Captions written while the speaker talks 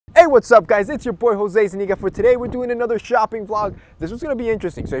what's up guys, it's your boy Jose Zuniga. For today we're doing another shopping vlog. This was gonna be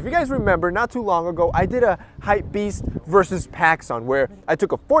interesting. So if you guys remember, not too long ago I did a Hype Beast versus PacSun where I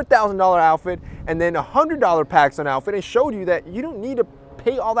took a $4,000 outfit and then a $100 PacSun outfit and showed you that you don't need to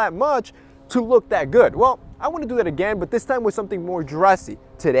pay all that much to look that good. Well, I want to do that again, but this time with something more dressy.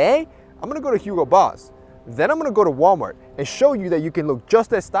 Today I'm gonna go to Hugo Boss, then I'm gonna go to Walmart and show you that you can look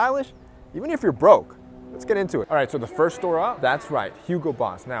just as stylish even if you're broke. Let's get into it. All right, so the first store up, that's right, Hugo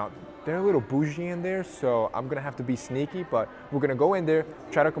Boss. Now, they're a little bougie in there, so I'm gonna have to be sneaky, but we're gonna go in there,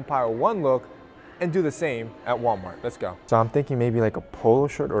 try to compile one look, and do the same at Walmart. Let's go. So I'm thinking maybe like a polo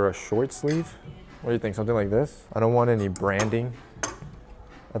shirt or a short sleeve. What do you think, something like this? I don't want any branding.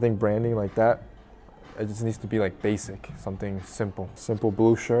 I think branding like that, it just needs to be like basic, something simple. Simple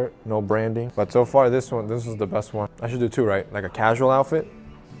blue shirt, no branding. But so far this is the best one. I should do two, right? Like a casual outfit.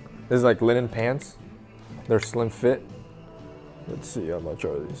 This is like linen pants. They're slim fit. Let's see how much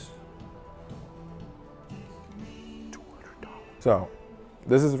are these. $200. So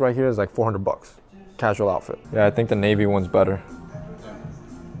this is right here is like 400 bucks. Casual outfit. Yeah, I think the navy one's better.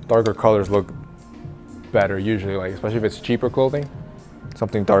 Darker colors look better usually, like especially if it's cheaper clothing.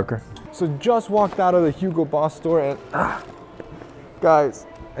 Something darker. So just walked out of the Hugo Boss store and guys,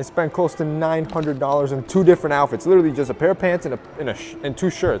 I spent close to $900 in two different outfits. Literally just a pair of pants and two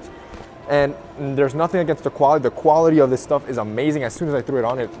shirts. And there's nothing against the quality. The quality of this stuff is amazing. As soon as I threw it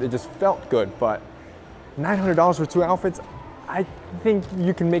on, it just felt good. But $900 for two outfits, I think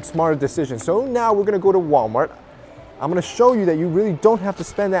you can make smarter decisions. So now we're gonna go to Walmart. I'm gonna show you that you really don't have to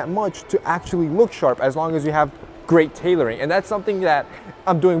spend that much to actually look sharp as long as you have great tailoring. And that's something that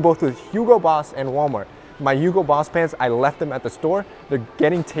I'm doing both with Hugo Boss and Walmart. My Hugo Boss pants, I left them at the store. They're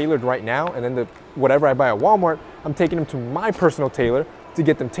getting tailored right now. And then whatever I buy at Walmart, I'm taking them to my personal tailor to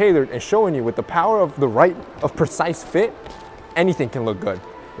get them tailored and showing you with the power of precise fit, anything can look good.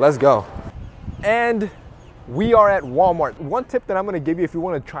 Let's go. And we are at Walmart. One tip that I'm gonna give you if you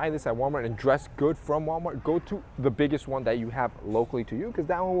wanna try this at Walmart and dress good from Walmart, go to the biggest one that you have locally to you because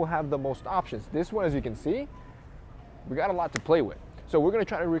that one will have the most options. This one, as you can see, we got a lot to play with. So we're gonna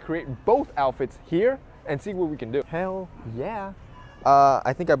try to recreate both outfits here and see what we can do. Hell yeah.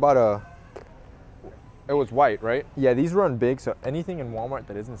 I think I bought it was white, right? Yeah, these run big, so anything in Walmart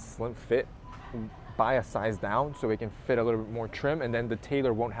that isn't slim fit, buy a size down so it can fit a little bit more trim, and then the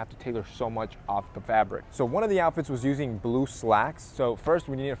tailor won't have to tailor so much off the fabric. So one of the outfits was using blue slacks. So first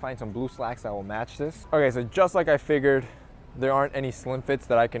we need to find some blue slacks that will match this. Okay, so just like I figured, there aren't any slim fits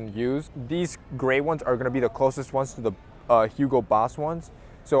that I can use. These gray ones are gonna be the closest ones to the Hugo Boss ones.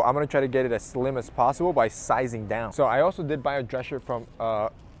 So I'm gonna try to get it as slim as possible by sizing down. So I also did buy a dress shirt from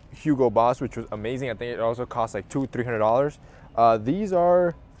Hugo Boss, which was amazing. I think it also cost like $200-300. These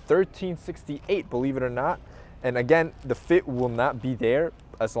are $13.68, believe it or not. And again, the fit will not be there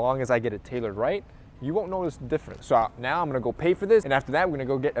as long as I get it tailored right. You won't notice the difference. So now I'm gonna go pay for this, and after that, we're gonna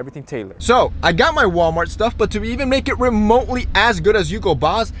go get everything tailored. So I got my Walmart stuff, but to even make it remotely as good as Hugo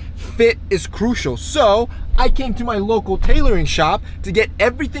Boss, fit is crucial. So I came to my local tailoring shop to get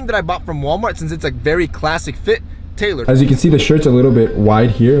everything that I bought from Walmart since it's a very classic fit tailored. As you can see, the shirt's a little bit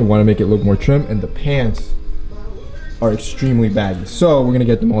wide here. I wanna make it look more trim, and the pants are extremely baggy. So we're gonna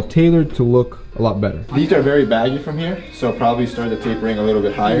get them all tailored to look a lot better. These are very baggy from here, so probably start the tapering a little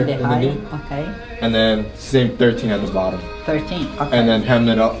bit higher in the knee. Okay. And then same 13 at the bottom. 13, okay. And then hem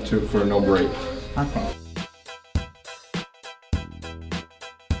it up for no break. Okay.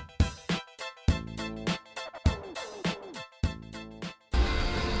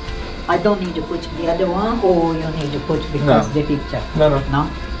 I don't need to put the other one, or you need to put because the picture? No. No?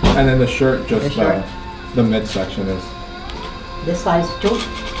 And then the shirt, just the midsection is. The size too?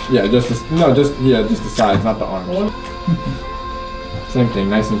 Yeah, just the size, not the arms. Same thing,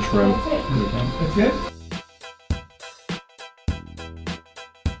 nice and trim. That's it?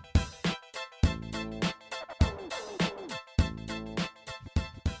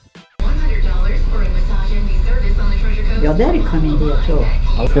 $100 for a massage and service on the treasure coast. Your daddy coming here too.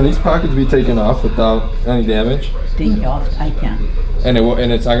 Can these pockets be taken off without any damage? Take off, I can. And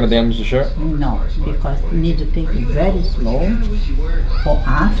it's not gonna damage the shirt? No, because you need to take it very slow for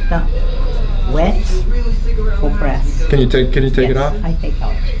after wet for press. Can you take it off? I take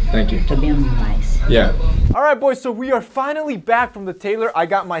out. Thank you. To be nice. Yeah. All right, boys, so we are finally back from the tailor. I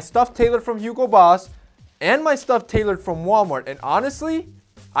got my stuff tailored from Hugo Boss and my stuff tailored from Walmart. And honestly,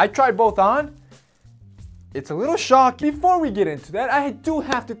 I tried both on. It's a little shocking. Before we get into that, I do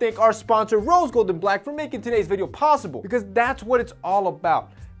have to thank our sponsor, Rose Gold and Black, for making today's video possible, because that's what it's all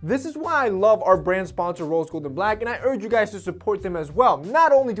about. This is why I love our brand sponsor Rose Gold and Black, and I urge you guys to support them as well.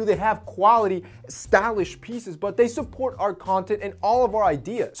 Not only do they have quality, stylish pieces, but they support our content and all of our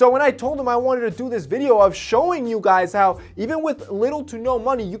ideas. So when I told them I wanted to do this video of showing you guys how even with little to no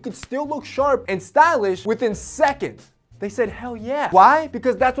money, you could still look sharp and stylish within seconds, they said, hell yeah. Why?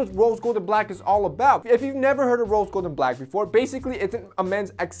 Because that's what Rose Gold and Black is all about. If you've never heard of Rose Gold and Black before, basically it's a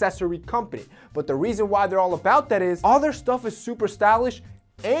men's accessory company. But the reason why they're all about that is all their stuff is super stylish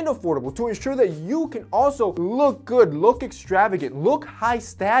and affordable to ensure that you can also look good, look extravagant, look high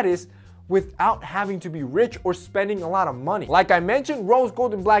status without having to be rich or spending a lot of money. Like I mentioned, Rose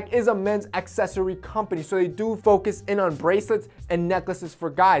Gold and Black is a men's accessory company, so they do focus in on bracelets and necklaces for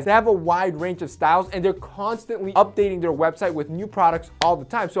guys. They have a wide range of styles and they're constantly updating their website with new products all the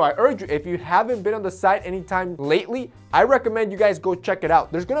time. So I urge you, if you haven't been on the site anytime lately, I recommend you guys go check it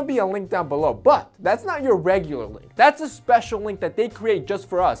out. There's gonna be a link down below, but that's not your regular link. That's a special link that they create just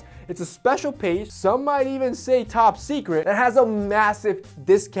for us. It's a special page, some might even say top secret, that has a massive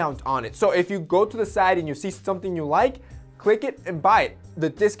discount on it. So if you go to the site and you see something you like, click it and buy it. The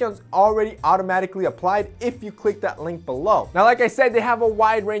discount's already automatically applied if you click that link below. Now, like I said, they have a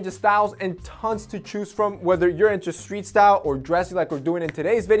wide range of styles and tons to choose from, whether you're into street style or dressy like we're doing in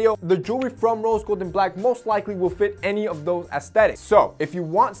today's video. The jewelry from Rose Gold and Black most likely will fit any of those aesthetics. So if you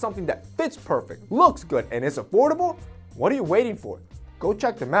want something that fits perfect, looks good, and is affordable, what are you waiting for? Go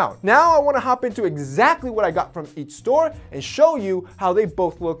check them out. Now I want to hop into exactly what I got from each store and show you how they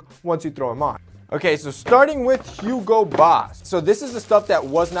both look once you throw them on. Okay, so starting with Hugo Boss. So this is the stuff that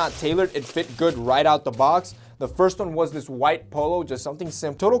was not tailored. It fit good right out the box. The first one was this white polo, just something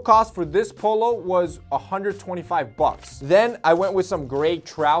simple. Total cost for this polo was 125 bucks. Then I went with some gray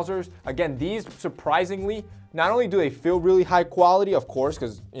trousers. Again, these surprisingly, not only do they feel really high quality, of course,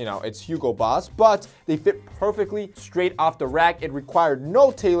 because, you know, it's Hugo Boss, but they fit perfectly straight off the rack. It required no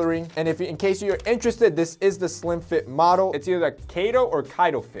tailoring. And in case you're interested, this is the slim fit model. It's either the Kato or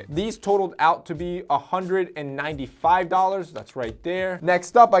Kaito fit. These totaled out to be $195. That's right there.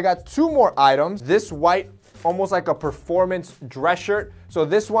 Next up, I got two more items. This white, almost like a performance dress shirt. So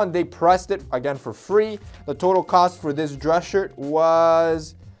this one, they pressed it, again, for free. The total cost for this dress shirt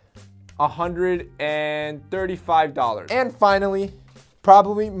was $135. And finally,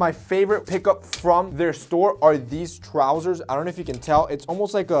 probably my favorite pickup from their store are these trousers. I don't know if you can tell, it's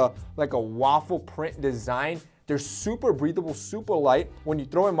almost like a waffle print design. They're super breathable, super light. When you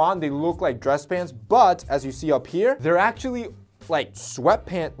throw them on, they look like dress pants, but as you see up here, they're actually like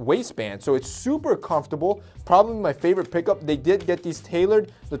sweatpant waistband, so it's super comfortable. Probably my favorite pickup. They did get these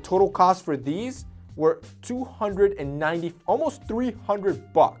tailored. The total cost for these were $290, almost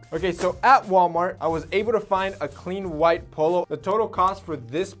 300 bucks. Okay, so at Walmart, I was able to find a clean white polo. The total cost for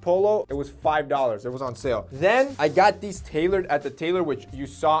this polo, it was $5. It was on sale. Then I got these tailored at the tailor, which you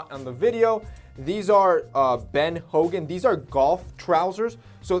saw on the video. These are Ben Hogan. These are golf trousers.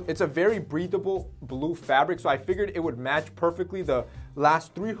 So it's a very breathable blue fabric. So I figured it would match perfectly the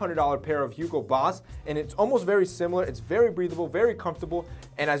last $300 pair of Hugo Boss. And it's almost very similar. It's very breathable, very comfortable.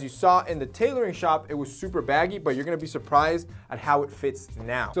 And as you saw in the tailoring shop, it was super baggy, but you're gonna be surprised at how it fits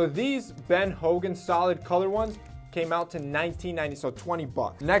now. So these Ben Hogan solid color ones came out to $19.90, so 20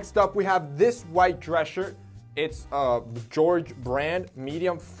 bucks. Next up, we have this white dress shirt. It's a George brand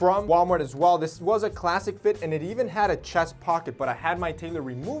medium from Walmart as well. This was a classic fit and it even had a chest pocket, but I had my tailor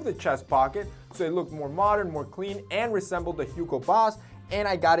remove the chest pocket so it looked more modern, more clean, and resembled the Hugo Boss. And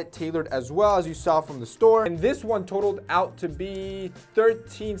I got it tailored as well, as you saw from the store. And this one totaled out to be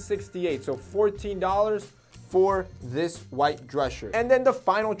 $13.68, so $14 for this white dress shirt. And then the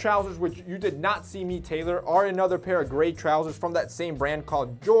final trousers, which you did not see me tailor, are another pair of gray trousers from that same brand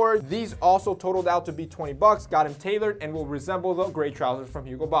called George. These also totaled out to be 20 bucks, got them tailored, and will resemble the gray trousers from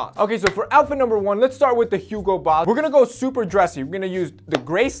Hugo Boss. Okay, so for outfit number one, let's start with the Hugo Boss. We're gonna go super dressy. We're gonna use the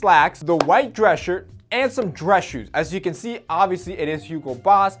gray slacks, the white dress shirt, and some dress shoes. As you can see, obviously it is Hugo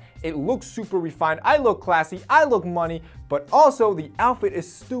Boss. It looks super refined. I look classy, I look money, but also the outfit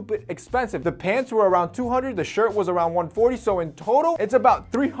is stupid expensive. The pants were around $200, the shirt was around $140, so in total, it's about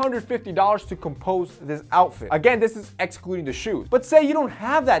 $350 to compose this outfit. Again, this is excluding the shoes. But say you don't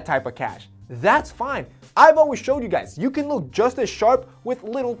have that type of cash. That's fine. I've always showed you guys, you can look just as sharp with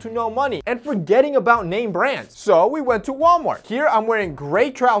little to no money and forgetting about name brands. So we went to Walmart. Here I'm wearing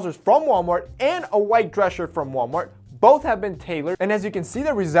gray trousers from Walmart and a white dress shirt from Walmart. Both have been tailored, and as you can see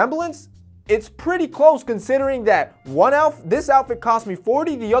the resemblance, it's pretty close considering that this outfit cost me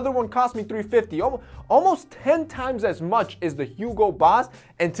 $40, the other one cost me $350. Almost 10 times as much is the Hugo Boss,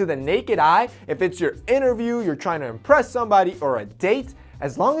 and to the naked eye, if it's your interview, you're trying to impress somebody or a date,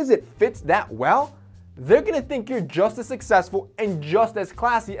 as long as it fits that well, they're gonna think you're just as successful and just as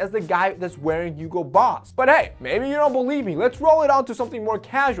classy as the guy that's wearing Hugo Boss. But hey, maybe you don't believe me. Let's roll it on to something more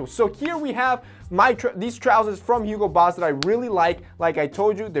casual. So here we have these trousers from Hugo Boss that I really like. Like I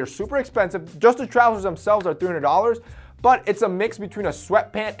told you, they're super expensive. Just the trousers themselves are $300. But it's a mix between a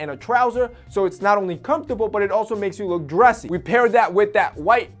sweatpant and a trouser, so it's not only comfortable, but it also makes you look dressy. We paired that with that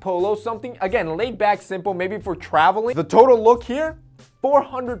white polo, something, again, laid back, simple, maybe for traveling. The total look here,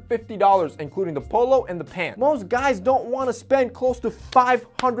 $450, including the polo and the pants. Most guys don't want to spend close to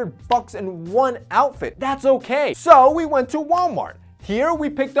 500 bucks in one outfit. That's okay. So we went to Walmart. Here we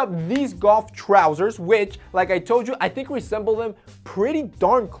picked up these golf trousers, which, like I told you, I think resemble them pretty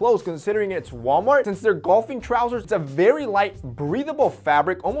darn close considering it's Walmart. Since they're golfing trousers, it's a very light, breathable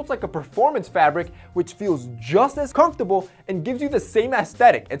fabric, almost like a performance fabric, which feels just as comfortable and gives you the same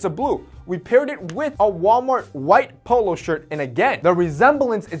aesthetic. It's a blue. We paired it with a Walmart white polo shirt, and again, the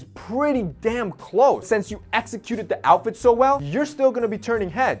resemblance is pretty damn close. Since you executed the outfit so well, you're still gonna be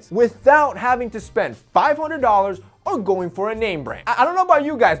turning heads without having to spend $500 or going for a name brand. I don't know about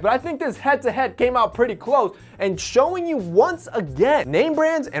you guys, but I think this head-to-head came out pretty close, and showing you once again, name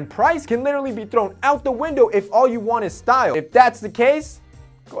brands and price can literally be thrown out the window if all you want is style. If that's the case,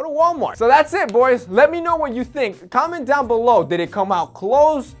 go to Walmart. So that's it, boys. Let me know what you think. Comment down below. Did it come out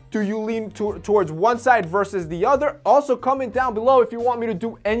close? Do you lean towards one side versus the other? Also, comment down below if you want me to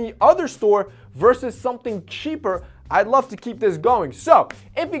do any other store versus something cheaper. I'd love to keep this going. So,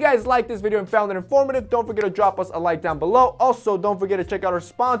 if you guys liked this video and found it informative, don't forget to drop us a like down below. Also, don't forget to check out our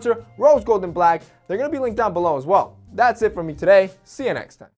sponsor, Rose Gold and Black. They're gonna be linked down below as well. That's it for me today. See you next time.